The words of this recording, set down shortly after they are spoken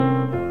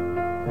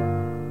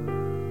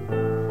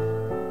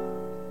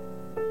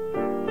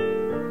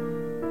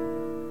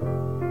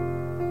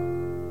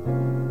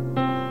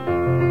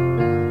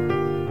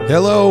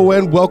Hello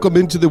and welcome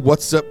into the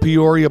What's Up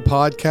Peoria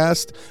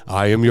podcast.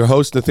 I am your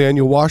host,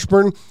 Nathaniel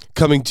Washburn,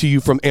 coming to you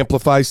from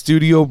Amplify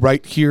Studio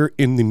right here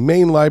in the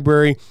main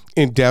library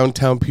in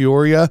downtown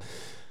Peoria.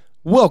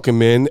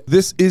 Welcome in.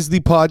 This is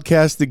the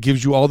podcast that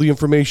gives you all the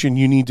information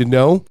you need to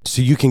know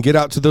so you can get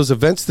out to those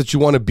events that you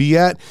want to be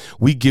at.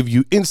 We give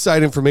you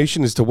inside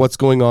information as to what's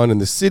going on in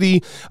the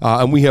city,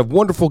 and we have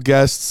wonderful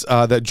guests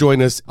that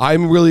join us.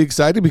 I'm really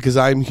excited because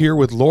I'm here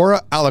with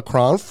Laura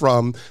Alarcon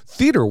from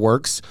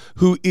TheaterWorks,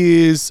 who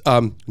is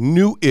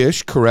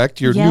new-ish,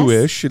 correct? You're Yes.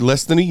 newish,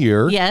 less than a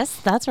year. Yes,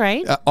 that's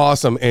right.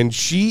 Awesome. And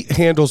she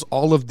handles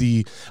all of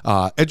the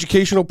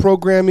educational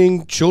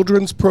programming,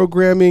 children's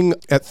programming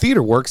at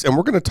TheaterWorks, and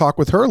we're going to talk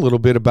with her a little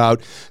bit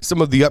about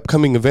some of the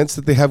upcoming events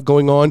that they have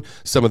going on,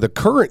 some of the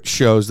current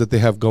shows that they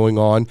have going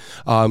on.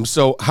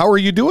 So how are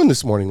you doing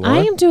this morning, Laura?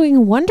 I am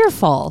doing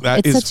wonderful. That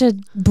It's is- such a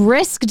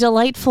brisk,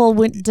 delightful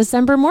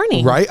December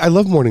morning. Right? I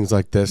love mornings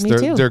like this. Me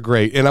too. They're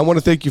great. And I want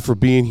to thank you for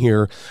being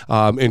here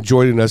and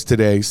joining us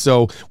today.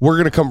 So we're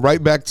going to come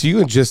right back to you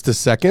in just a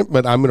second,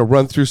 but I'm going to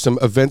run through some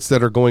events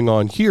that are going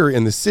on here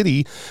in the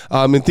city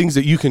and things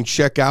that you can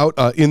check out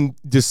in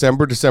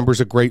December.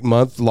 December's a great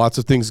month. Lots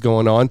of things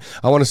going on.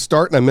 I want to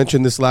start, and I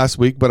mentioned this last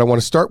week, but I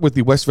want to start with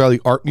the West Valley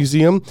Art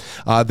Museum.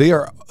 They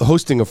are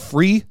hosting a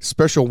free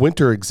special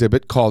winter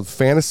exhibit called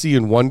Fantasy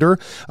and Wonder,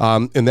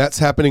 and that's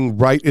happening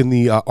right in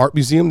the art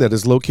museum that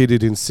is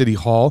located in City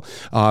Hall.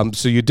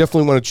 So you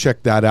definitely want to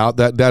check that out.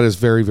 That is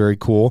very, very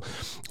cool.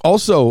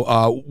 Also,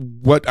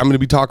 what I'm going to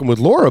be talking with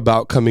Laura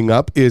about coming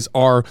up is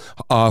our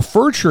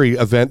Fir Tree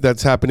event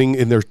that's happening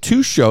in their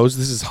two shows.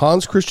 This is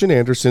Hans Christian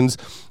Andersen's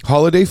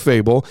Holiday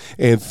Fable,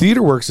 and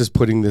TheaterWorks is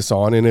putting this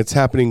on, and it's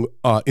happening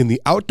in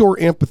the outdoor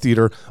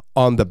amphitheater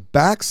on the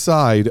back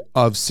side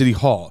of City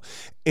Hall.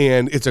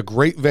 And it's a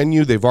great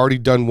venue. They've already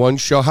done one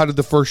show. How did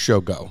the first show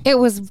go? It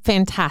was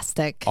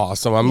fantastic.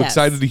 Awesome. I'm Yes.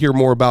 excited to hear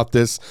more about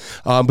this.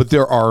 But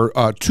there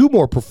are two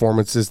more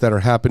performances that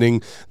are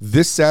happening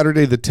this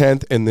Saturday, the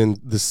 10th, and then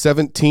the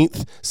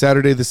 17th,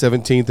 Saturday, the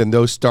 17th, and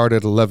those start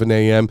at 11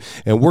 a.m.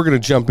 And we're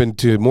going to jump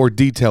into more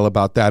detail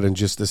about that in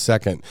just a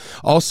second.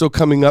 Also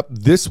coming up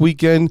this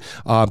weekend,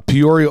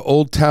 Peoria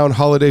Old Town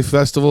Holiday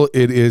Festival.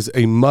 It is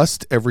a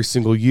must every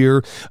single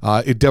year.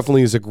 It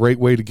definitely is a great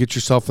way to get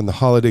yourself in the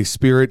holiday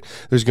spirit.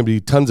 There's going to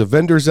be tons of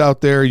vendors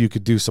out there. You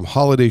could do some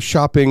holiday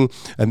shopping,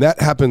 and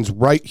that happens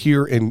right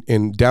here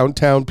in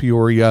downtown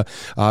Peoria.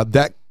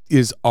 That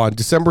is on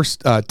December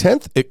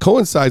 10th. It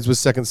coincides with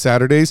Second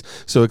Saturdays,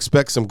 so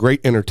expect some great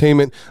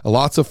entertainment,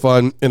 lots of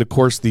fun, and of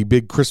course the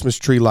big Christmas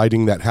tree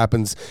lighting that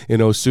happens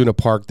in Osuna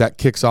Park. That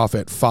kicks off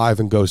at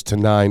 5 and goes to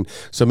 9,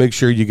 so make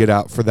sure you get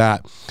out for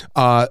that.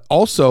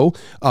 Also,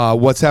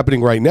 what's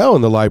happening right now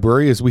in the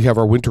library is we have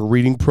our winter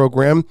reading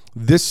program.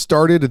 This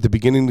started at the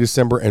beginning of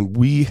December, and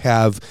we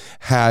have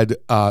had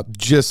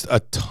just a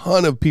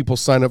ton of people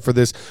sign up for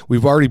this.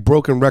 We've already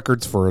broken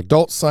records for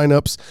adult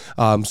signups,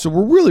 so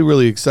we're really,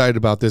 really excited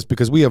about this,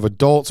 because we have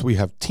adults, we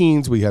have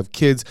teens, we have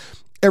kids,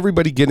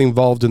 everybody getting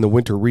involved in the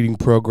winter reading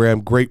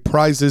program. Great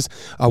prizes.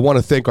 I want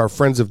to thank our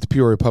friends of the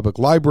Peoria Public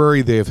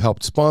Library. They have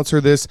helped sponsor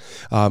this.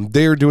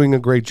 They are doing a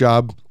great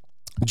job.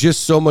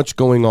 Just so much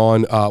going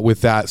on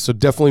with that. So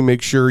definitely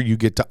make sure you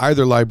get to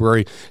either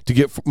library to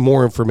get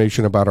more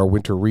information about our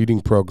winter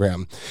reading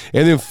program.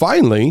 And then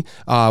finally,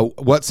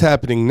 what's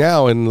happening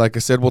now, and like I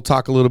said, we'll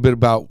talk a little bit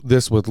about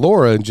this with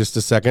Laura in just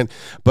a second,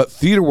 but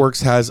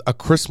TheaterWorks has a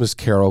Christmas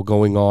Carol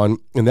going on,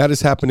 and that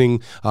is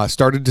happening,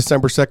 started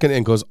December 2nd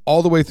and goes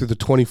all the way through the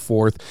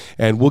 24th,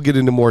 and we'll get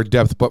into more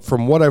depth, but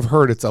from what I've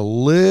heard, it's a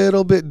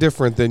little bit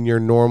different than your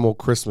normal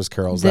Christmas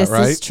Carol. Is that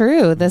right? This is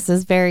true. This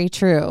is very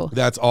true.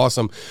 That's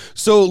awesome.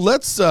 So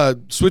let's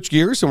switch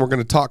gears, and we're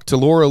going to talk to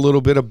Laura a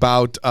little bit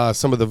about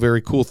some of the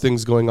very cool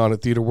things going on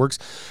at TheaterWorks.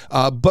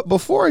 But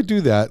before I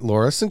do that,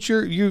 Laura, since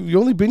you've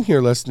only been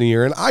here less than a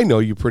year, and I know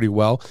you pretty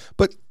well,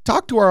 but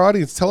talk to our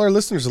audience. Tell our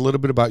listeners a little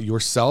bit about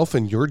yourself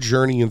and your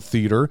journey in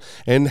theater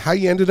and how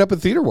you ended up at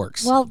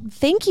TheaterWorks. Well,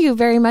 thank you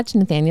very much,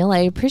 Nathaniel. I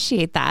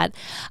appreciate that.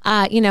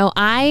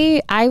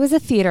 I was a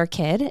theater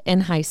kid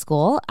in high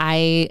school.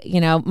 I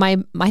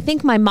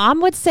think my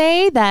mom would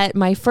say that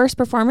my first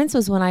performance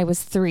was when I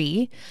was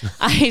 3.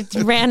 I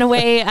ran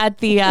away at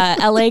the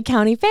LA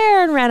County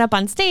Fair and ran up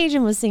on stage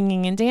and was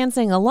singing and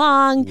dancing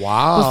along.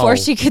 Wow. Before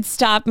she could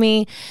stop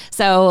me.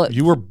 So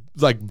you were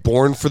like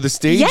born for the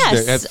stage?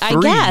 Yes, At 3,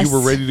 I guess. you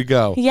were ready to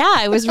go. Yeah,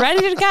 I was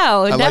ready to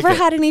go. Never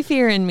had any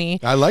fear in me.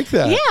 I like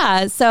that.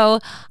 Yeah, so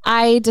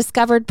I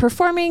discovered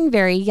performing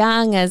very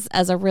young as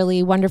a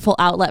really wonderful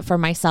outlet for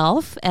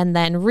myself, and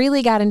then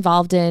really got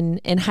involved in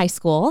high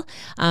school.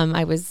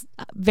 I was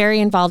very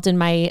involved in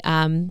my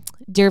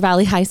Deer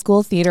Valley High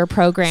School theater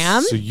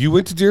program. So you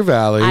went to Deer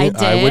Valley. I did.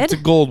 I went to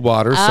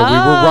Goldwater, so we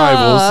were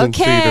rivals in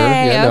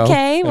theater.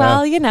 Okay,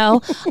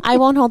 well, I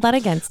won't hold that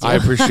against you. I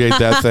appreciate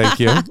that. Thank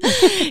you.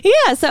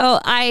 Yeah,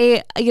 so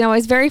I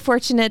was very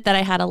fortunate that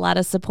I had a lot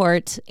of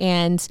support,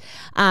 and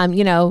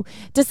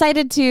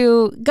decided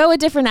to go a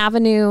different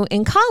avenue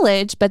in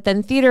college, but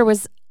then theater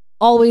was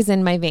always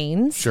in my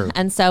veins. Sure.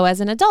 And so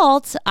as an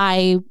adult,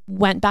 I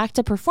went back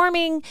to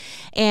performing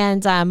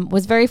and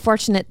was very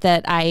fortunate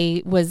that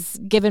I was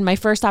given my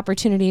first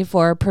opportunity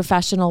for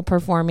professional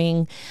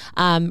performing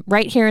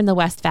right here in the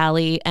West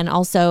Valley, and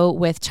also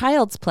with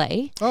Child's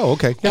Play. Oh,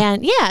 okay. Yeah.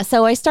 And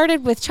so I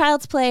started with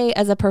Child's Play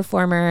as a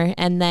performer,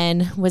 and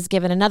then was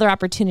given another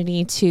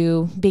opportunity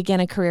to begin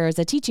a career as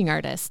a teaching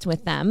artist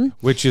with them.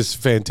 Which is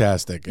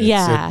fantastic.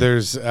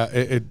 There's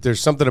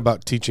something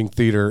about teaching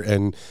theater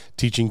and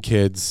teaching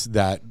kids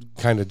that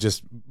kind of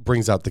just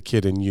brings out the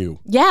kid in you.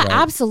 Yeah, right?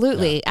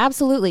 Absolutely.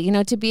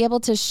 Absolutely. To be able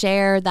to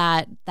share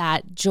that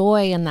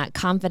joy and that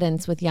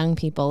confidence with young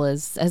people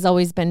has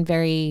always been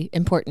very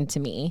important to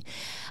me.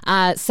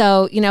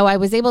 So, I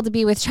was able to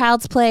be with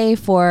Child's Play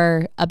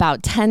for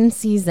about 10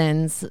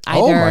 seasons.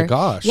 Oh my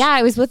gosh. Yeah,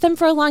 I was with them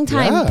for a long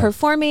time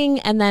performing,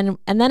 and then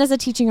as a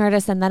teaching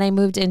artist, and then I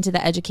moved into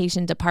the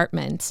education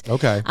department.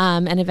 Okay.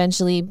 And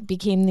eventually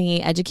became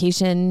the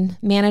education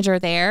manager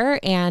there,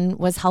 and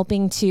was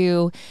helping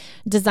to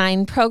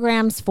design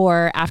programs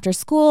for after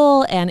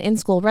school and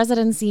in-school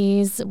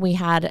residencies. We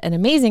had an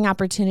amazing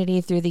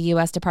opportunity through the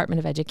U.S. Department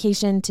of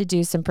Education to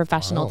do some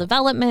professional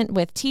development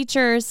with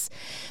teachers.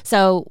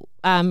 So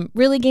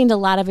really gained a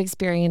lot of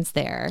experience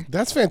there.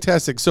 That's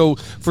fantastic. So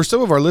for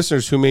some of our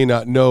listeners who may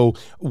not know,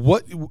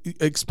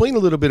 explain a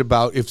little bit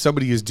about if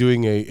somebody is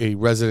doing a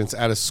residence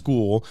at a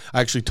school. I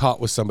actually taught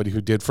with somebody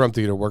who did from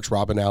TheaterWorks,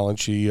 Robin Allen.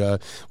 She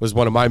was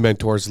one of my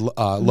mentors.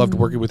 Loved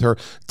working with her.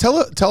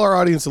 Tell our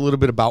audience a little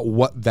bit about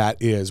what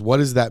that is. What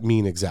does that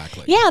mean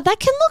exactly? Yeah, that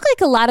can look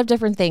like a lot of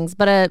different things,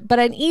 but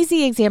an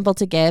easy example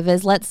to give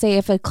is, let's say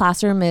if a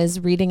classroom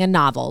is reading a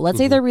novel. Let's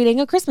say they're reading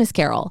A Christmas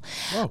Carol.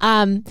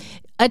 Oh.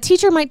 A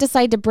teacher might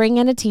decide to bring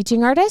in a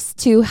teaching artist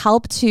to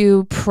help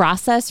to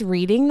process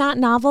reading that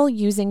novel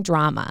using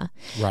drama.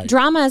 Right.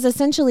 Drama is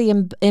essentially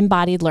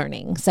embodied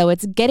learning. So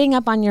it's getting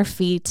up on your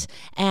feet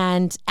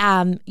and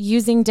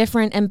using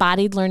different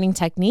embodied learning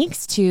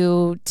techniques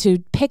to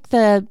pick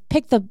the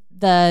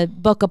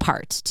book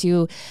apart,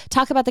 to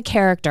talk about the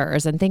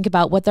characters and think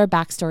about what their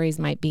backstories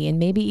might be, and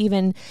maybe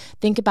even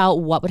think about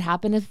what would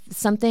happen if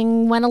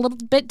something went a little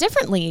bit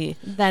differently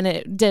than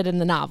it did in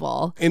the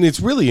novel. And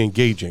it's really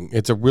engaging.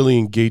 It's a really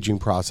engaging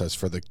process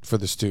for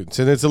the students,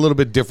 and it's a little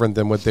bit different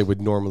than what they would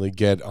normally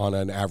get on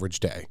an average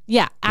day.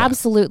 Yeah,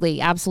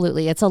 absolutely.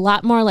 It's a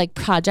lot more like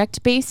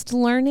project-based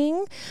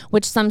learning,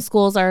 which some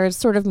schools are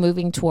sort of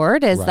moving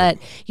toward, is that,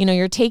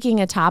 you're taking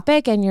a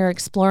topic and you're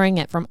exploring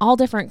it from all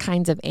different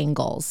kinds of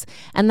angles.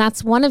 And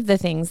that's one of the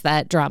things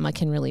that drama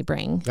can really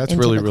bring. That's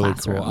into really, the really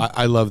classroom. cool.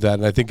 I love that.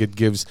 And I think it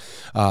gives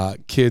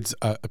kids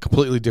a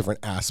completely different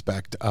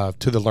aspect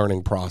to the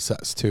learning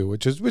process too,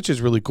 which is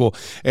really cool.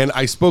 And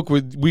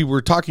we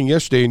were talking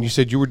yesterday, and you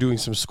said you were doing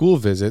some school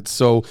visits.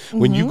 So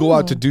when you go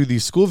out to do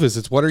these school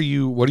visits, what are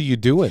you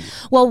doing?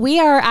 Well, we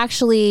are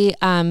actually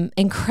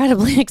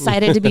incredibly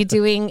excited to be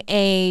doing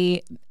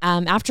a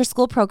after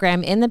school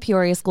program in the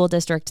Peoria School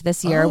District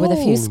this year with a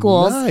few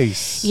schools.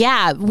 Nice.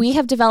 Yeah, we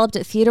have developed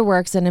at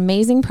TheaterWorks an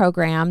amazing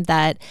program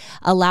that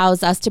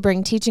allows us to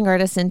bring teaching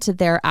artists into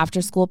their after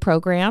school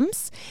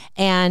programs,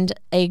 and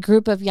a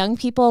group of young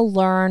people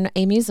learn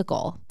a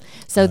musical.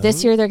 So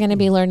this year they're going to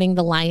be learning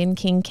The Lion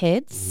King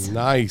Kids.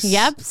 Nice.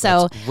 Yep.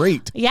 So that's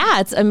great. Yeah,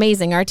 it's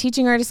amazing. Our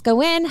teaching artists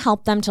go in,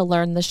 help them to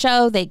learn the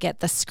show. They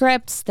get the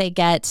scripts. They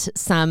get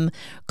some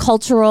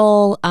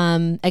cultural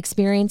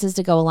experiences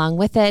to go along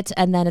with it.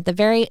 And then at the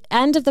very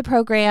end of the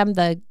program,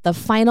 the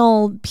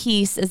final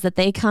piece is that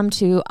they come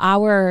to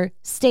our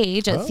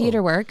stage at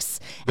TheaterWorks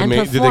and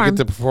perform. Do they get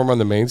to perform on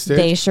the main stage?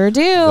 They sure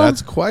do.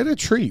 That's quite a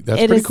treat.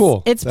 That's pretty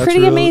cool. It's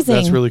pretty amazing.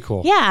 That's really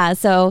cool. Yeah.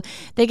 So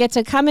they get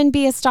to come and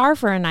be a star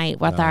for a night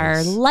with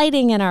our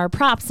lighting and our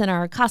props and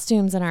our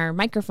costumes and our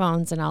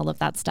microphones and all of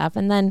that stuff.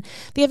 And then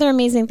the other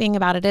amazing thing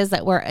about it is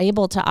that we're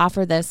able to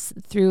offer this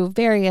through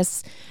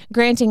various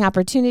granting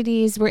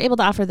opportunities. We're able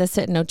to offer this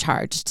at no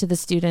charge to the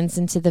students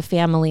and to the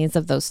families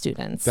of those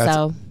students.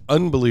 That's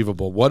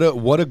unbelievable.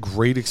 What a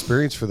great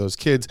experience for those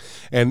kids.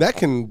 And that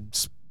can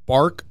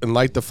spark and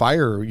light the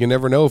fire. You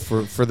never know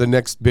for the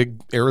next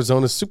big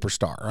Arizona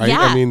superstar, right?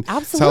 Yeah, I mean, absolutely.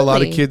 That's how a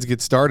lot of kids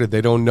get started.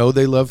 They don't know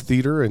they love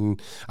theater.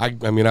 And I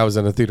was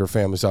in a theater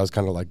family, so I was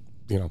kind of like,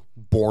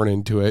 born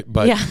into it.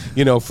 But,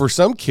 for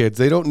some kids,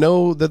 they don't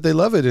know that they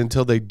love it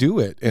until they do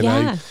it. And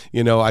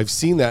I've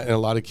seen that in a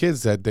lot of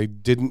kids, that they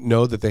didn't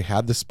know that they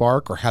had the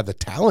spark or had the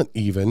talent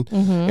even.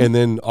 And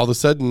then all of a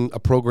sudden a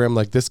program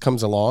like this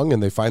comes along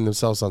and they find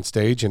themselves on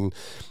stage. And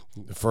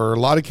for a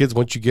lot of kids,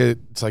 once you get it,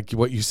 it's like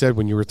what you said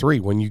when you were 3,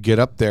 when you get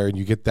up there and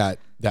you get that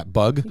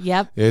bug,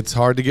 it's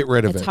hard to get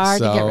rid of it. It's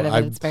hard to get rid of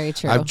it. It's very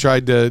true. I've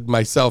tried to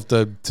myself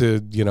to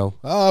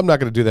I'm not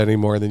going to do that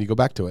anymore. And then you go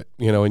back to it,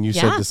 and you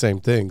said the same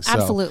thing. So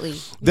absolutely.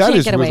 That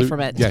can't get away from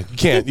it. Yeah, you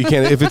can't.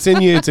 If it's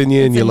in you, it's in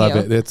you, and you love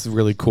it. It's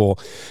really cool.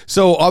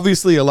 So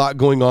obviously a lot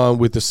going on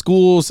with the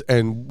schools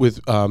and with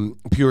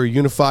Peoria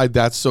Unified.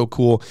 That's so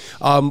cool.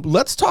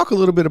 Let's talk a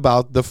little bit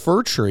about the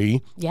Fir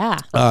Tree. Yeah.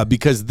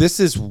 Because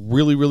this is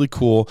really, really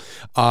cool.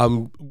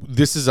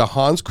 This is a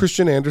Hans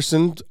Christian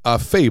Andersen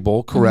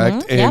fable,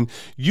 correct? And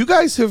you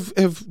guys have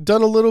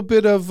done a little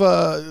bit of,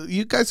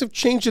 you guys have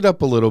changed it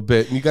up a little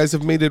bit, and you guys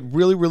have made it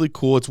really, really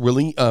cool. It's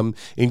really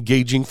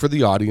engaging for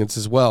the audience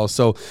as well.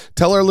 So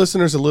tell our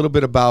listeners a little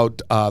bit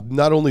about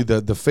not only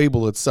the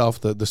fable itself,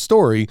 the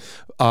story,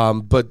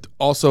 but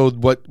also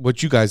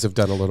what you guys have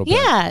done a little bit.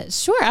 Yeah,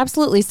 sure.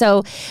 Absolutely.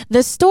 So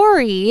the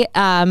story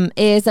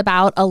is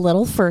about a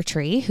little fir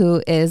tree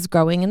who is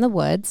growing in the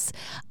woods,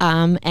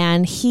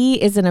 and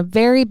he is in a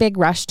very big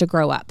rush to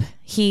grow up.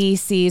 He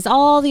sees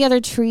all the other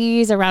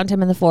trees around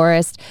him in the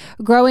forest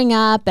growing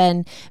up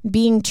and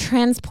being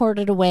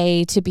transported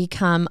away to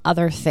become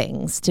other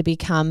things, to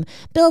become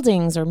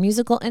buildings or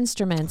musical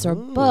instruments or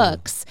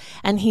books.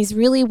 And he's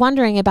really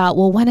wondering about,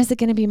 well, when is it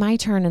going to be my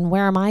turn and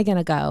where am I going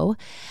to go?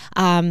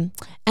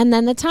 And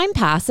then the time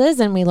passes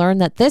and we learn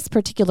that this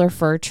particular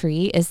fir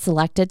tree is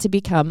selected to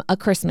become a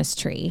Christmas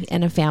tree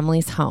in a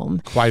family's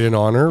home. Quite an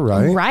honor,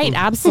 right? Right.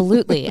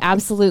 Absolutely.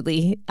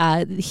 Absolutely.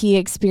 He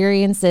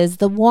experiences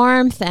the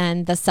warmth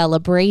and the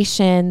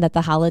celebration that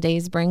the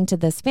holidays bring to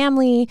this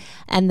family,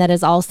 and that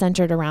is all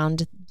centered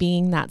around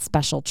being that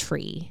special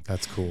tree.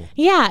 That's cool.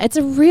 Yeah, it's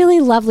a really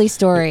lovely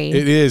story.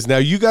 It is. Now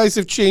you guys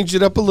have changed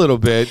it up a little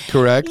bit,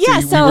 correct? Yeah.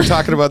 We were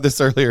talking about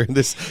this earlier.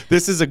 This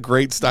is a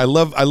great style.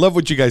 I love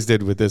what you guys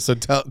did with this. So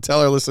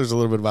tell our listeners a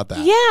little bit about that.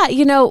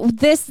 Yeah,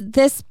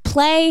 this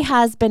play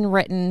has been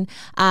written.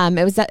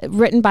 It was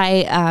written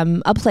by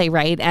a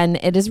playwright, and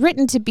it is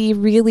written to be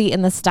really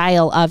in the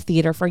style of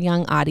theater for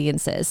young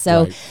audiences.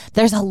 So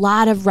there's a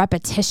lot of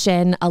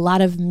repetition, a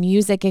lot of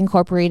music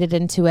incorporated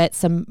into it,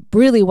 some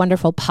really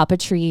wonderful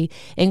puppetry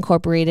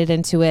incorporated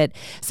into it,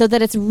 so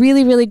that it's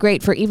really, really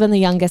great for even the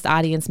youngest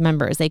audience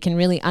members. They can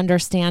really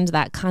understand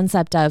that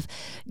concept of,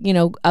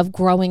 of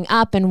growing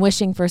up and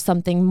wishing for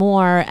something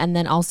more, and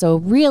then also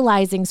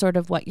realizing sort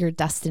of what your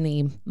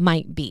destiny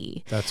might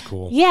be. That's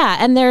cool. Yeah,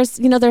 and there's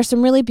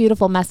some really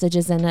beautiful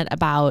messages in it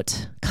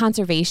about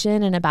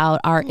conservation and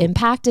about our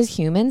impact as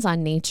humans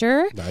on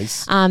nature.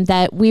 Nice.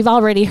 That we've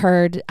already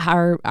heard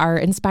are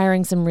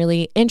inspiring some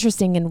really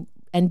interesting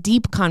and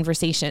deep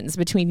conversations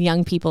between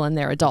young people and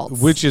their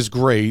adults. Which is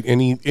great.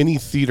 Any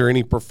theater,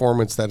 any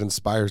performance that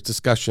inspires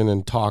discussion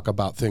and talk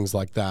about things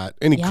like that,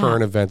 any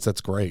current events,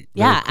 that's great.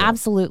 Yeah, cool.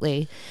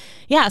 Absolutely.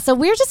 Yeah, so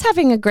we're just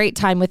having a great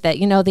time with it.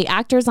 The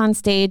actors on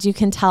stage, you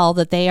can tell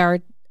that they are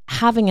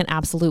having an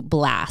absolute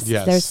blast.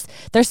 Yes.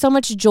 There's so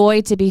much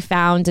joy to be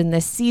found in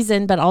this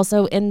season, but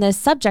also in this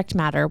subject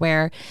matter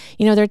where,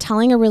 they're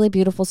telling a really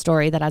beautiful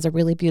story that has a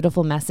really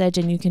beautiful message,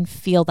 and you can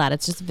feel that.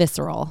 It's just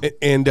visceral.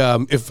 And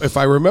if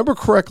I remember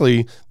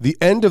correctly, the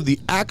end of the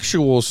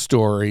actual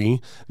story,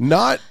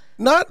 not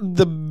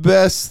the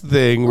best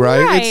thing,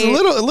 right? It's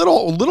a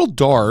little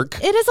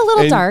dark. It is a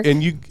little dark,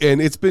 and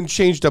it's been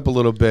changed up a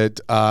little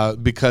bit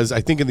because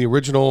I think in the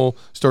original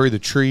story, the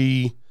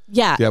tree.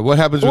 Yeah. What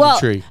happens with the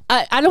tree?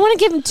 I don't want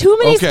to give him too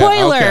many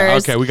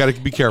spoilers. Okay. We got to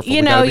be careful.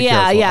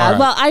 Yeah. Right.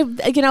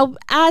 Well,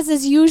 as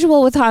is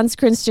usual with Hans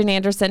Christian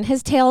Andersen,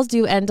 his tales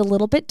do end a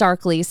little bit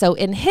darkly. So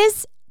in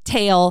his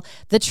tale,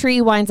 the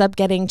tree winds up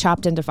getting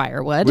chopped into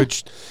firewood,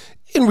 which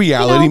in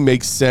reality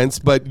makes sense,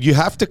 but you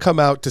have to come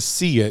out to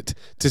see it,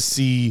 to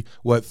see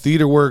what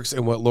TheaterWorks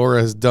and what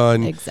Laura has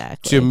done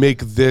to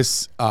make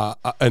this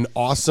an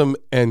awesome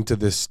end to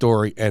this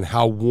story, and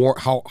how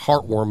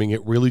heartwarming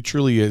it really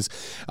truly is.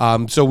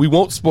 So we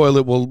won't spoil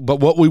it, but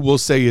what we will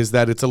say is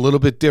that it's a little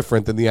bit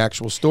different than the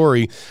actual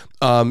story,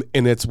 and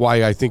it's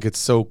why I think it's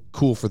so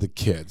cool for the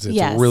kids.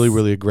 It's really,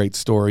 really a great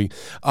story.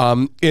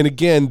 And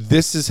again,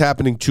 this is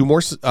happening 2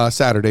 more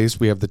Saturdays.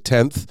 We have the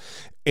 10th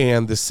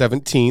and the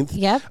 17th.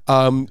 Yep.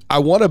 I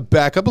want to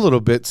back up a little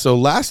bit. So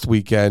last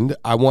weekend,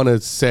 I want to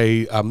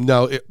say,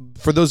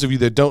 for those of you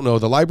that don't know,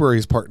 the library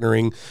is not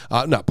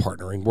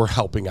partnering, we're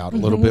helping out a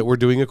little bit. We're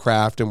doing a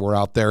craft and we're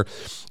out there.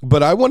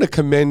 But I want to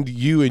commend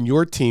you and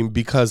your team,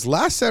 because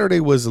last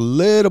Saturday was a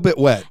little bit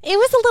wet. It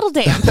was a little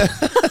damp.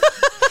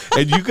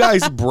 And you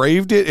guys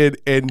braved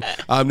it. And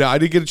now I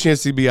didn't get a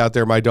chance to be out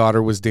there. My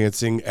daughter was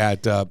dancing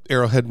at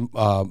Arrowhead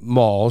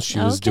Mall. She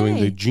was doing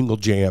the Jingle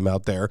Jam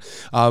out there.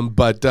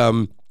 But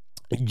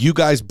you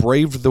guys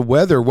braved the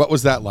weather. What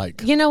was that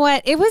like? You know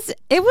what? It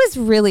was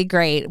really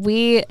great.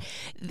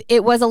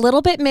 It was a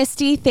little bit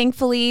misty.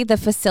 Thankfully, the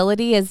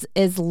facility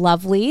is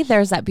lovely.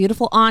 There's that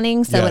beautiful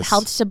awning, so it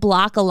helped to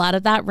block a lot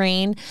of that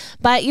rain.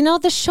 But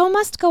the show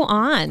must go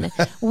on.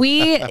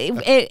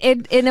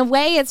 It in a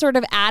way, it sort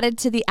of added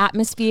to the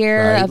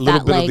atmosphere of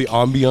that, bit of the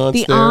ambiance.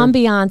 The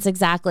ambiance,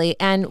 exactly.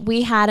 And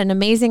we had an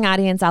amazing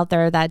audience out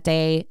there that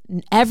day.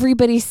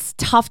 Everybody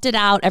toughed it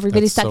out.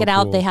 Everybody stuck it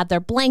out. Cool. They had their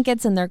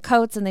blankets and their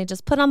coats, and they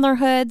just put on their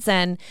hoods,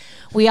 and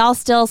we all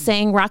still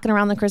sang "Rocking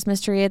Around the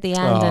Christmas Tree" at the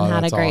end, and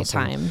had a great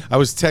time. I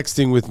was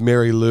texting with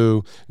Mary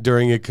Lou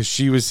during it because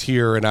she was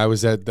here and I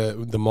was at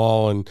the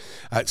mall, and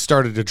it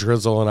started to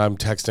drizzle, and I'm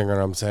texting her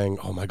and I'm saying,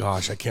 "Oh my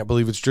gosh, I can't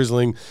believe it's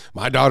drizzling.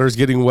 My daughter's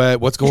getting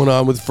wet. What's going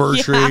on with Fir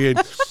Tree?"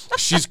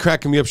 she's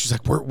cracking me up. She's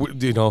like,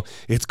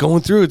 it's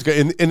going through.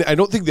 And I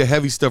don't think the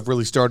heavy stuff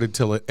really started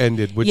till it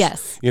ended, which,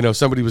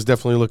 somebody was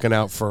definitely looking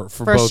out for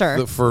both,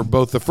 sure. For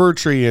both the Fir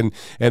Tree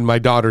and my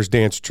daughter's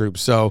dance troupe.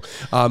 So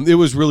it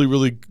was really,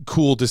 really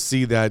cool to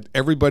see that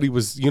everybody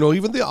was,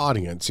 even the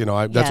audience,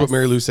 that's what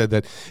Mary Lou said,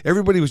 that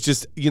everybody was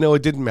just,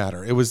 it didn't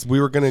matter. We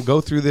were going to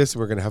go through this, we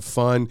were going to have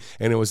fun,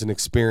 and it was an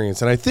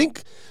experience. And I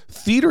think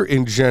theater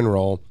in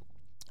general,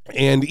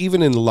 and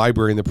even in the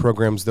library and the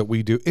programs that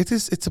we do,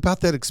 it's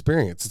about that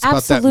experience. It's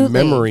about that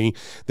memory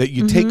that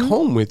you take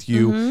home with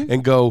you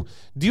and go,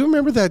 do you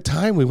remember that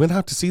time we went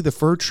out to see the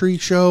Fir Tree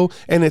show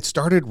and it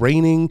started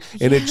raining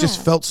and it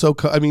just felt so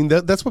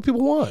that's what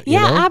people want.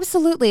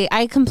 Absolutely.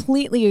 I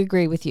completely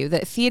agree with you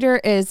that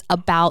theater is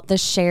about the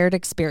shared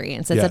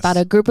experience. It's about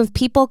a group of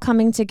people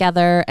coming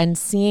together and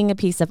seeing a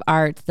piece of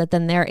art that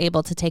then they're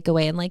able to take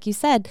away. And like you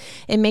said,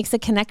 it makes a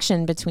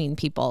connection between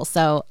people.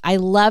 So I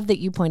love that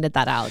you pointed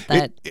that out.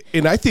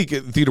 And I think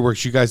at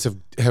TheaterWorks, you guys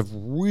have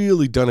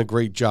really done a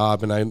great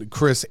job. And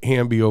Chris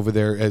Hamby over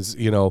there has,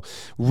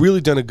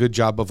 really done a good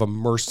job of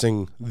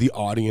immersing the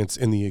audience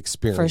in the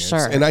experience. For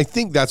sure. And I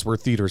think that's where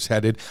theater's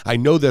headed. I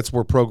know that's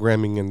where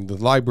programming in the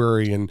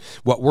library and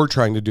what we're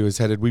trying to do is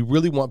headed. We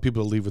really want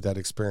people to leave with that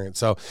experience.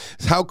 So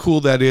how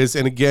cool that is.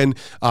 And again,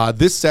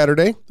 this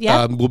Saturday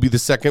will be the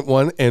second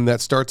one, and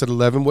that starts at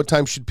 11. What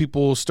time should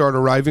people start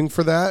arriving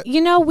for that?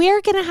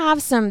 We're going to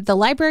have the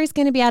library's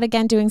going to be out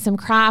again doing some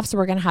crafts.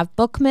 We're going to have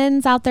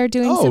bookmen's out there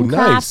doing some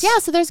crafts. Nice. Yeah,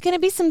 so there's going to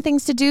be some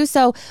things to do.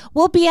 So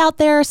we'll be out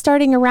there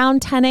starting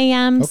around 10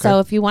 a.m. Okay. So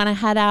if you want to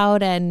head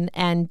out and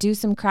do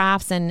some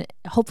crafts and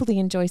hopefully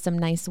enjoy some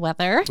nice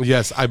weather.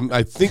 Yes,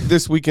 I think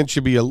this weekend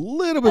should be a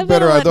little bit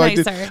better. Although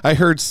I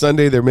heard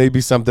Sunday there may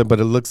be something, but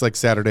it looks like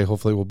Saturday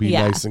hopefully will be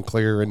nice and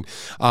clear. And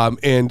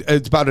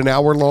it's about an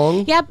hour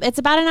long. Yep, it's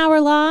about an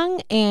hour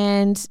long.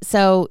 And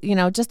so,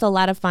 just a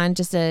lot of fun,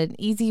 just an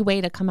easy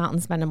way to come out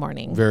and spend a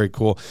morning. Very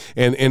cool.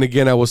 And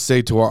again, I will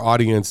say to our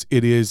audience,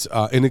 it is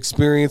an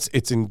experience.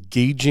 It's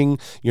engaging.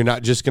 You're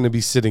not just going to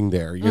be sitting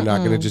there. You're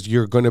not going to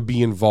you're going to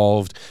be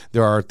involved.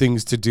 There are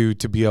things to do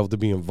to be able to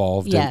be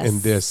involved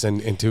in this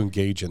and to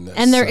engage in this.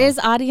 And there is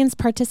audience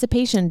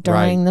participation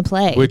during the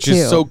play, which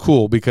is so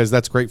cool because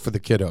that's great for the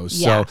kiddos.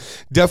 Yeah. So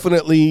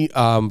definitely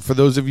for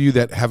those of you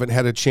that haven't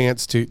had a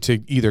chance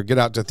to either get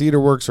out to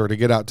TheaterWorks or to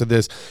get out to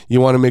this, you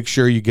want to make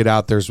sure you get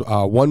out. There's two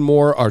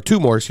more,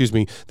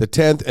 the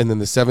 10th and then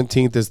the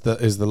 17th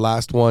is the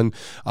last one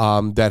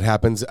that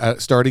happens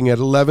starting at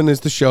 11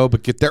 is the show,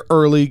 but get there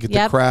early, get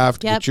the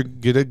craft,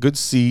 get a good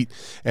seat,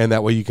 and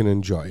that way you can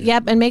enjoy it.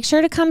 Yep, and make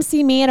sure to come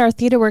see me at our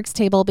TheaterWorks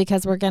table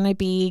because we're going to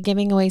be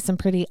giving away some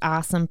pretty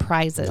awesome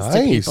prizes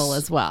to people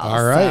as well.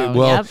 All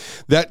right,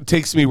 that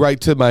takes me right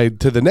to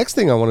the next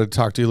thing I wanted to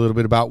talk to you a little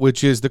bit about,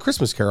 which is the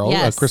Christmas Carol,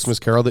 a Christmas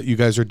Carol that you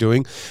guys are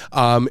doing,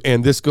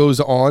 and this goes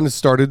on. It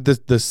started the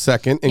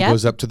 2nd and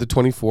goes up to the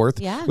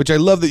 24th, which I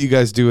love that you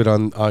guys do it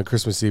on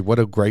Christmas Eve. What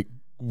a great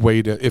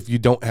way to, if you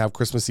don't have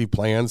Christmas Eve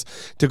plans,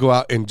 to go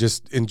out and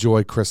just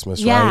enjoy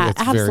Christmas, right?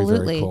 It's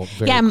absolutely.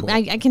 Very cool.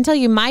 I can tell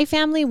you, my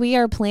family, we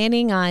are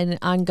planning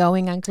on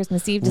going on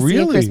Christmas Eve to see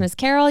a Christmas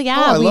Carol.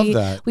 I love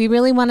that. We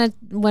really want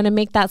to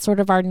make that sort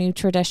of our new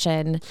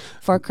tradition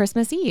for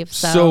Christmas Eve.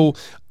 So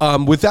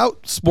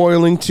without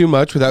spoiling too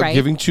much, without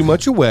giving too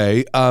much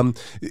away,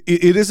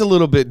 it is a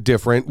little bit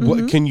different.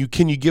 What can you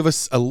give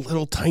us a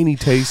little tiny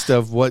taste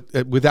of what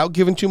without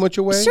giving too much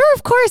away? Sure,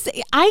 of course.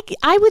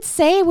 I would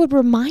say I would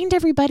remind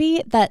everybody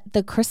that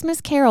the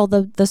Christmas Carol,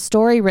 the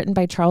story written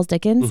by Charles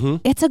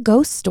Dickens, it's a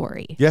ghost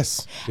story.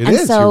 Yes, it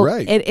is. You're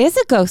right. It is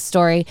a ghost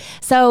story.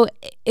 So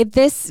if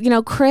this,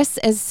 Chris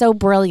is so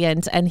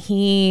brilliant and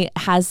he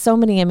has so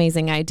many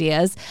amazing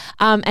ideas,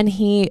 and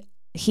he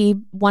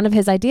one of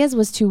his ideas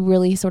was to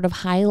really sort of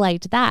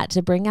highlight that, to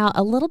bring out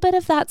a little bit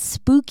of that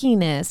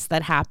spookiness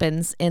that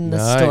happens in the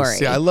story.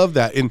 Yeah, I love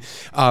that. And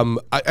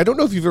I don't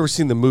know if you've ever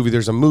seen the movie.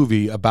 There's a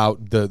movie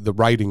about the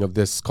writing of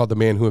this called The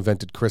Man Who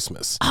Invented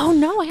Christmas. Oh,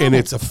 no, I haven't. And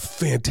it's a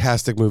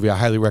fantastic movie. I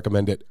highly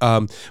recommend it.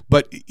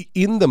 But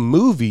in the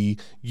movie,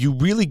 you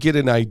really get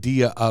an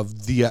idea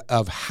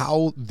of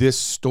how this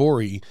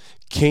story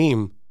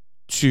came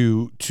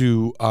to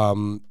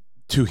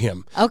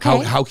him.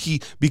 Okay. How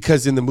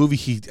because in the movie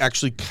he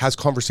actually has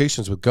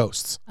conversations with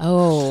ghosts.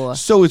 Oh.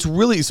 So it'd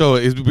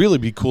really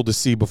be cool to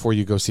see before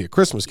you go see A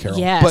Christmas Carol.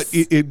 Yes. But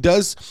it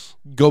does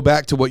go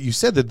back to what you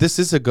said, that this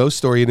is a ghost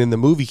story, and in the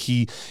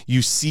movie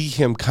you see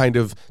him kind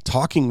of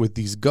talking with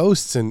these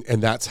ghosts, and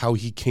that's how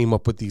he came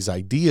up with these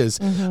ideas.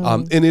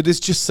 And it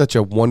is just such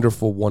a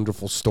wonderful,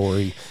 wonderful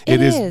story.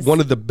 It is one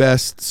of the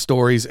best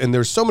stories, and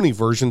there's so many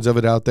versions of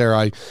it out there.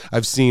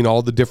 I've seen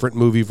all the different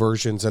movie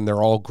versions, and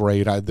they're all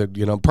great.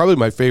 Probably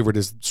my favorite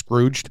is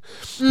Scrooged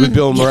with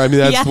Bill Murray. I mean,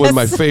 that's one of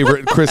my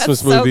favorite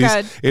Christmas movies.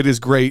 Good. It is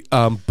great.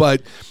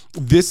 But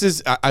this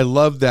is, I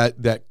love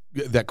that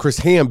that Chris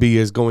Hamby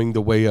is going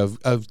the way of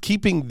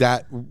keeping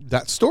that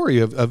story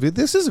of it.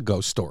 This is a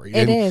ghost story.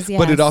 It is, yes.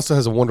 But it also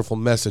has a wonderful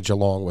message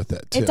along with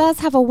it, too. It does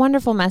have a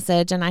wonderful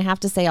message, and I have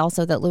to say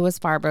also that Louis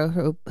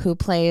Farber, who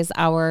plays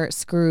our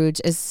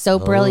Scrooge, is so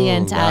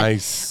brilliant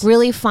at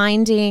really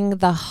finding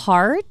the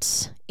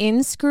heart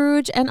in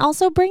Scrooge and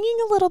also bringing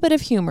a little bit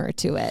of humor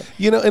to it.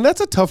 And that's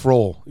a tough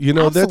role.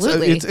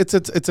 Absolutely.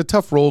 It's a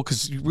tough role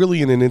because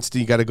really in an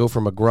instant you got to go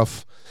from a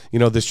gruff,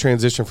 this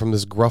transition from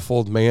this gruff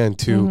old man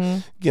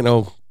to,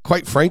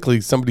 quite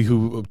frankly, somebody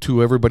who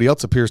to everybody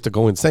else appears to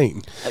go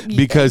insane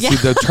because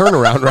the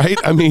turnaround, right?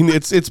 I mean,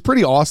 it's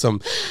pretty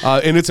awesome,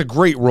 and it's a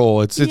great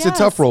role. It's a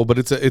tough role, but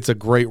it's a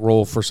great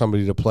role for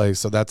somebody to play.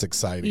 So that's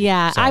exciting.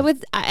 Yeah, so.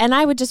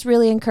 I would just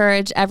really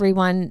encourage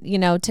everyone,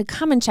 to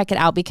come and check it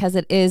out because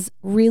it is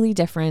really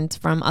different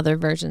from other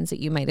versions that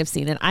you might have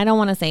seen. And I don't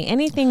want to say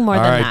anything more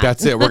than that. All right,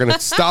 that's it. We're gonna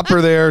stop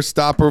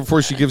her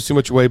before she gives too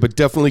much away. But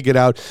definitely get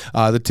out.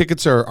 The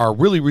tickets are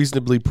really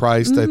reasonably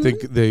priced. I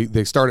think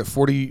they start at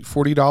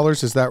 $40.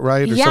 Is that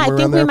right? Or I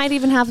think we might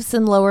even have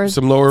some lower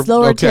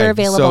tier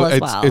available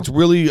as well. It's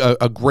really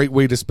a great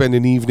way to spend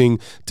an evening,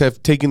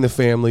 taking the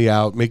family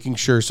out, making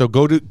sure. So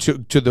go to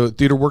the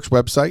TheaterWorks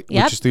website,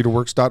 which is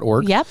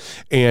theaterworks.org. Yep.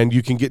 And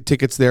you can get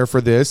tickets there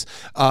for this.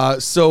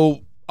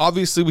 So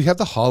obviously, we have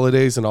the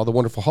holidays and all the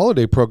wonderful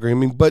holiday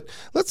programming, but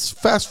let's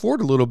fast forward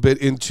a little bit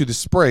into the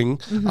spring.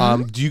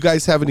 Do you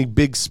guys have any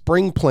big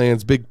spring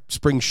plans, big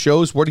spring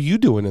shows? What are you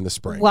doing in the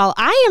spring? Well,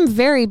 I am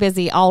very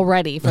busy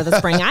already for the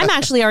spring. I'm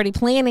actually already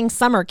planning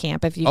summer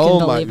camp, if you can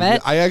believe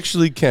it. I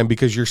actually can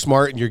because you're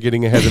smart and you're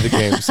getting ahead of the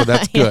game, so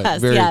that's good.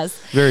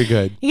 Very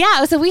good.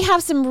 Yeah, so we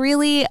have some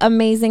really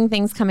amazing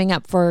things coming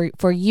up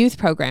for youth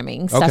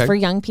programming, stuff for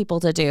young people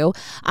to do.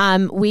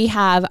 We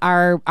have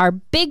our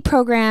big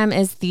program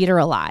is Theater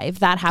Alive.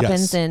 That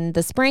happens in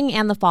the spring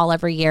and the fall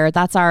every year.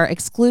 That's our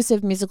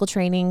exclusive musical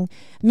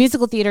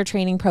theater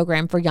training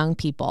program for young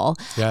people.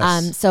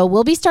 Yes. So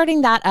we'll be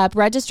starting that up.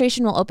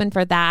 Registration will open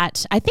for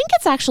that. I think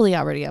it's actually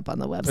already up on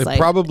the website. It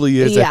probably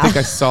is. Yeah. I think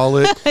I saw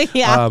it.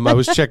 I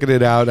was checking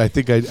it out. I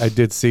think I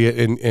did see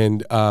it,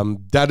 and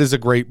that is a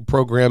great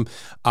program.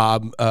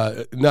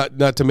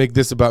 Not to make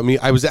this about me.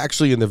 I was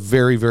actually in the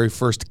very, very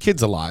first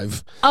Kids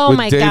Alive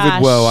with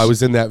David Woe. I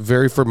was in that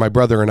very first. My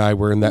brother and I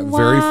were in that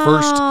very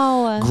first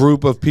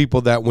group of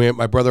people that went.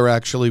 My brother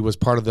actually was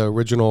part of the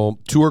original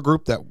tour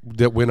group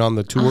that went on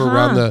the tour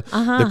around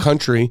the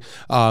country,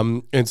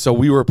 and so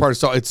we were a part of.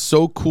 So it's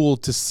so cool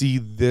to see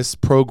this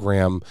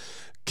program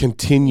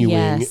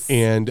continuing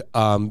and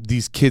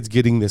these kids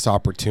getting this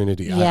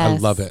opportunity. I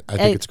love it. I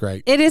think it's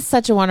great. It is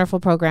such a wonderful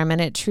program,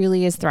 and it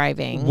truly is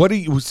thriving. What do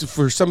you,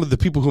 for some of the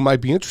people who might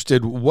be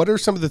interested, what are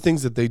some of the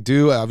things that they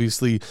do?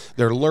 Obviously,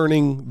 they're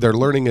learning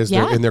as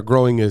they're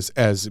growing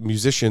as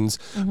musicians.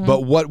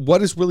 But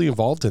what is really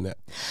involved in it?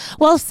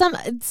 Well, so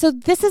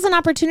this is an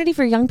opportunity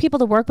for young people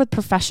to work with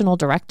professional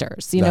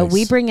directors. You know,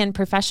 we bring in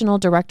professional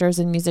directors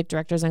and music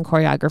directors and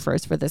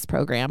choreographers for this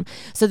program.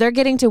 So they're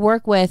getting to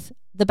work with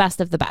the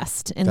best of the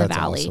best in the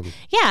Valley. Awesome.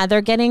 Yeah,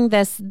 they're getting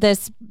this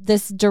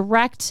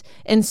direct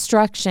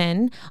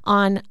instruction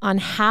on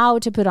how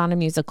to put on a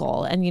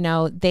musical, and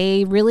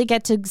they really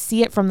get to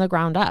see it from the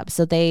ground up.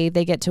 So they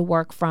get to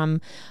work from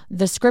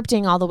the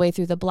scripting all the way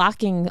through the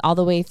blocking, all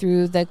the way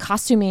through the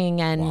costuming,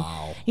 and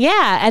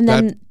and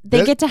then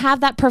they get to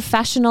have that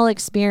professional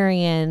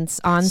experience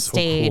on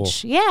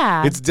stage. Cool.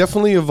 Yeah, it's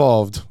definitely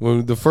evolved.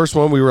 When the first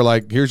one, we were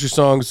like, "Here's your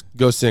songs,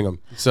 go sing them."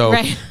 So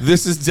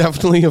this is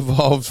definitely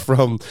evolved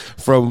from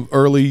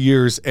early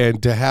years,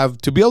 and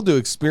to be able to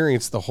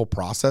experience the whole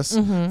process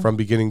from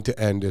beginning to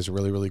end is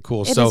really, really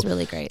cool. It is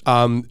really great.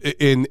 And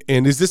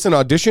is this an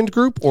auditioned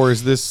group, or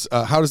is this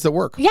how does that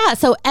work? Yeah,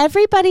 so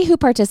everybody who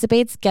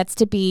participates gets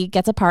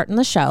a part in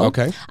the show.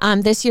 Okay.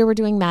 This year we're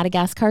doing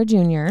Madagascar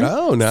Jr.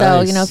 Oh, nice.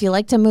 So if you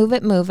like to move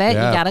it.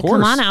 Yeah, you got to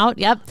come on out.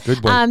 Yep.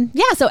 Good one.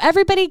 So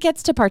everybody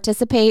gets to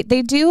participate.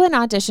 They do an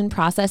audition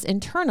process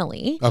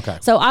internally. Okay.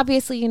 So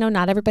obviously,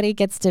 not everybody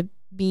gets to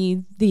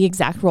be the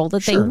exact role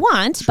that they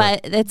want,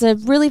 but it's a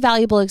really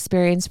valuable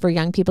experience for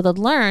young people to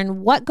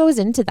learn what goes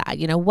into that.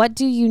 What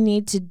do you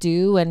need to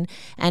do, and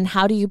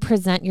how do you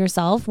present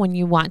yourself when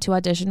you want to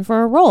audition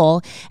for a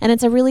role? And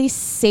it's a really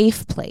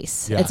safe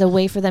place. Yeah. It's a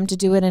way for them to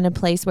do it in a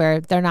place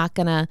where they're not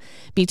going to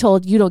be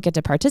told you don't get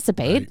to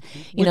participate.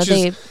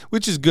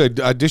 Which is good.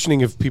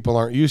 Auditioning, if people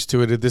aren't used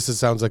to it,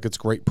 sounds like it's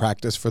great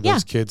practice for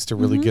those kids to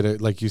really get it,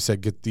 like you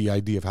said, get the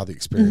idea of how the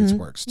experience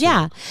works too.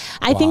 Yeah.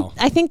 I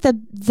think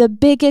the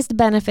biggest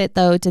benefit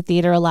though to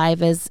Theater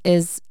Alive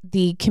is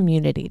the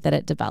community that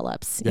it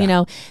develops.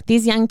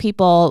 These young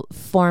people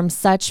form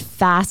such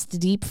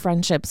fast, deep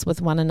friendships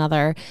with one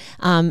another,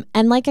 and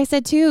like I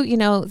said too,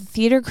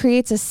 theater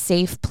creates a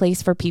safe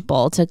place for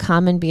people to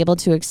come and be able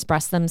to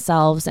express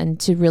themselves and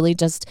to really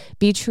just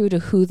be true to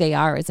who they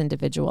are as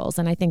individuals,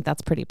 and I think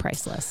that's pretty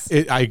priceless.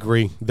 I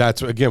agree.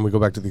 That's, again, we go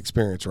back to the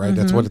experience, right?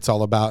 That's what it's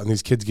all about, and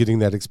these kids getting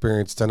that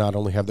experience to not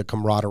only have the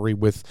camaraderie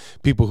with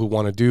people who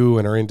want to do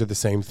and are into the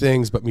same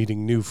things, but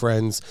meeting new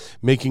friends,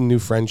 making new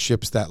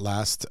friendships that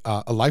last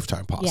a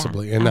lifetime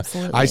possibly. Yeah, and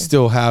absolutely. I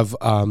still have,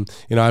 I'm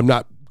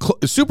not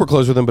super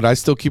close with them, but I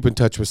still keep in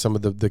touch with some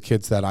of the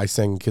kids that I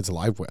sang Kids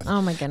Alive with.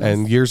 Oh my goodness.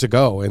 And years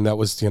ago, and that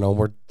was,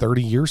 we're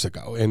 30 years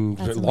ago, and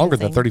That's longer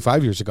than amazing.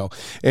 35 years ago.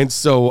 And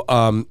so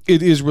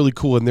it is really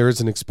cool, and there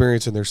is an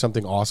experience, and there's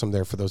something awesome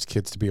there for those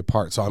kids to be a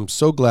part. So I'm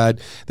so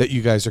glad that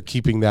you guys are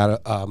keeping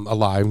that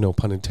alive, no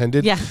pun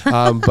intended. Yeah.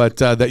 But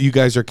that you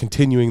guys are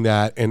continuing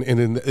that, and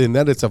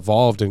that it's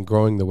evolved and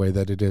growing the way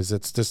that it is.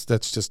 That's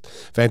just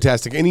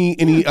fantastic.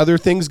 Any other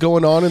things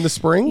going on in the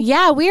spring?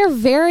 Yeah, we are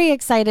very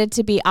excited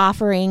to be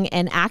offering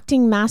an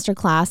acting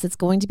masterclass. It's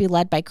going to be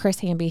led by Chris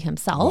Hamby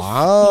himself.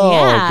 Wow,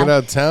 Yeah. get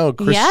out of town.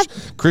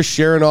 Chris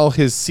sharing all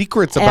his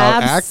secrets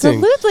about acting.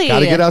 Absolutely. Got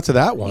to get out to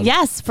that one.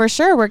 Yes, for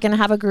sure. We're going to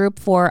have a group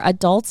for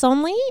adults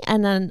only,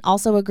 and then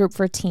also a group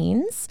for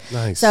teens.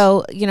 Nice.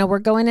 So, we're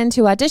going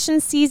into audition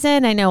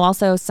season. I know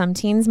also some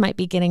teens might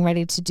be getting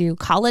ready to do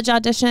college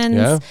auditions.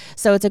 Yeah.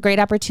 So it's a great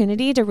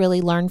opportunity to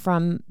really learn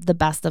from the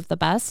best of the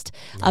best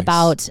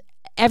about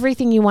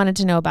everything you wanted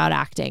to know about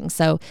acting.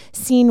 So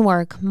scene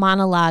work,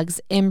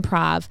 monologues,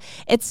 improv.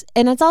 It's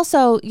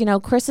also,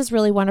 Chris is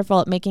really wonderful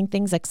at making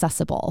things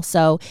accessible.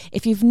 So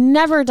if you've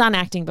never done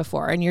acting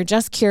before and you're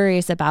just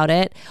curious about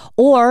it,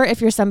 or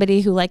if you're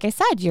somebody who, like I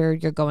said, you're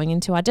going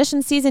into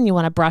audition season, you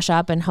want to brush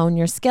up and hone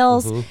your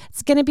skills,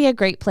 it's going to be a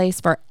great place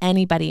for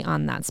anybody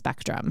on that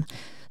spectrum.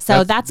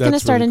 So that's going to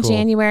start really in cool.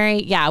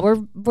 January. Yeah,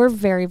 we're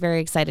very,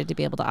 very excited to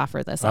be able to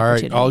offer this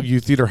opportunity. All right, all you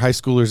theater high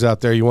schoolers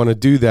out there, you want to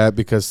do that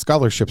because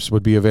scholarships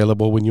would be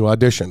available when you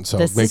audition. So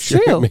make sure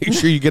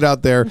you get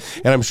out there,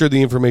 and I'm sure the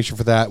information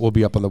for that will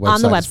be up on the website.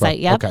 On the website,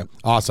 yep. Okay,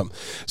 awesome.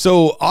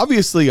 So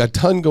obviously a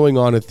ton going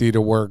on at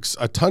TheaterWorks,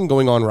 a ton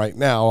going on right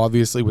now,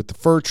 obviously with the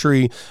Fir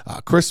Tree,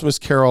 Christmas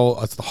Carol.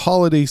 It's the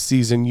holiday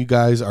season. You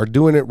guys are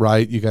doing it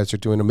right. You guys are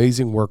doing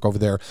amazing work over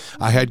there.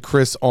 I had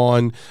Chris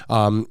on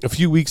a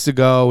few weeks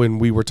ago, and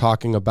we were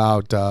talking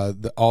about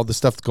all the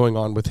stuff going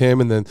on with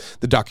him, and then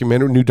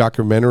the new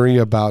documentary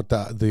about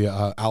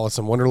the Alice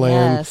in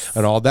Wonderland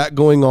and all that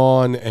going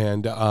on.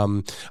 And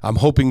I'm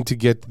hoping to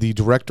get the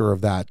director of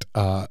that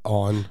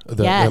on.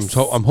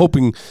 I'm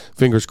hoping,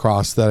 fingers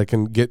crossed, that I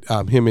can get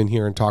him in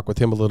here and talk with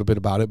him a little bit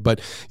about it. But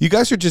you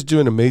guys are just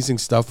doing amazing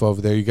stuff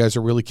over there. You guys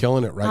are really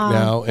killing it right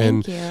now.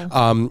 Thank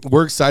And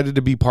we're excited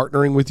to be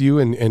partnering with you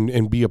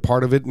and be a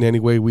part of it in any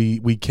way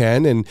we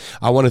can. And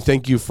I want to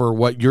thank you for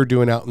what you're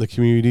doing out in the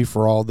community,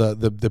 for all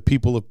the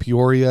people of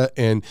Peoria,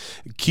 and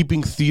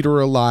keeping theater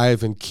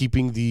alive and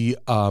keeping the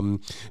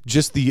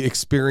just the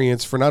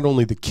experience for not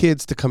only the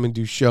kids to come and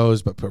do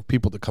shows, but for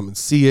people to come and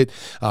see it.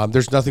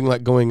 There's nothing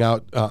like going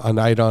out a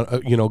night on,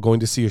 going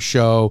to see a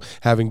show,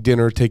 having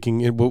dinner,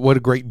 taking it. What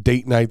a great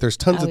date night. There's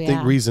tons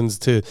of reasons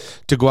to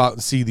go out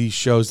and see these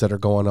shows that are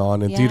going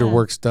on. And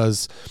TheaterWorks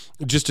does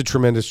just a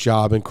tremendous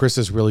job, and Chris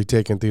has really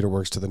taken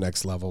TheaterWorks to the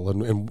next level.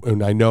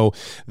 And I know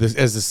this,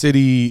 as a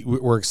city,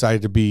 we're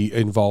excited to be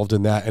involved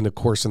in that, and of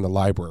course in the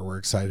library, we're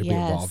excited to be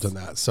involved in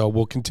that. So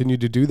we'll continue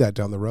to do that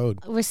down the road.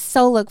 We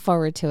so look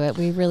forward to it.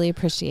 We really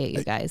appreciate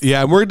you guys.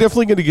 Yeah, and we're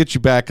definitely going to get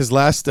you back, because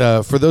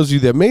for those of you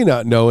that may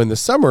not know, in the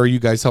summer you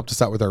guys helped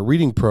us out with our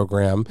reading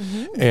program,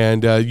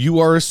 and you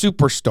are a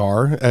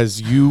superstar,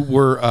 as you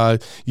were.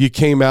 You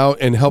came out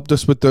and helped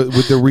us with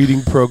the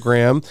reading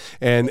program,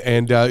 and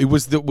it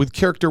was with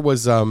character was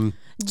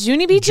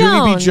Junie B. Jones.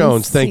 Junie B.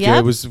 Jones, thank you.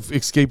 It was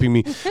escaping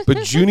me.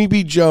 But Junie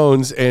B.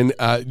 Jones, and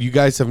you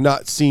guys have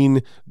not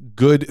seen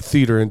good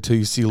theater until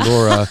you see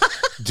Laura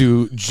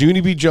do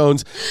Junie B.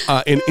 Jones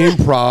in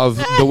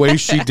improv the way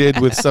she did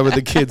with some of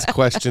the kids'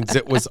 questions.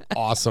 It was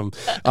awesome.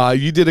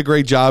 You did a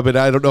great job, and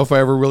I don't know if I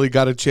ever really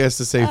got a chance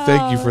to say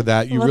thank you for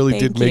that. You really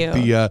did make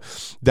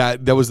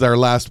that was our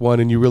last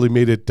one, and you really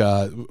made it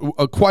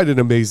quite an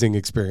amazing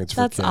experience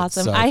for kids. That's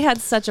awesome. So I had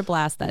such a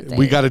blast that day.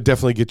 we got to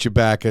definitely get you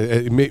back.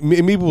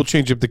 Maybe we'll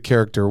change up the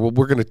character.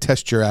 We're going to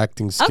test your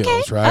acting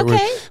skills, right?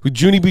 Okay.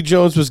 Junie B.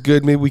 Jones was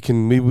good. Maybe we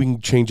can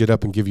change it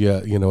up and give you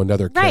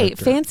another character. Right,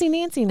 Fancy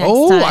Nancy next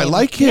time. time. I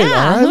like it. Yeah,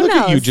 all right, look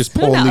at you just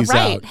pulling these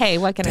out. Hey,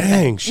 what can I say?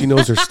 Dang, she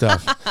knows her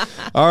stuff.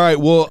 All right,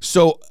 well,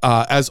 so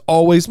as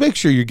always, make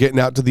sure you're getting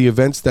out to the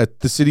events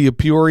that the City of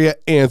Peoria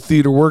and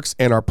TheaterWorks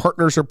and our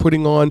partners are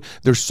putting on.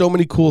 There's so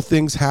many cool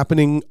things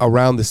happening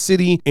around the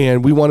city,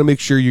 and we want to make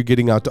sure you're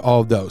getting out to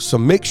all of those. So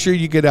make sure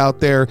you get out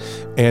there,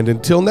 and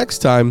until next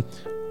time,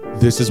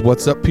 this is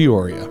What's Up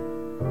Peoria.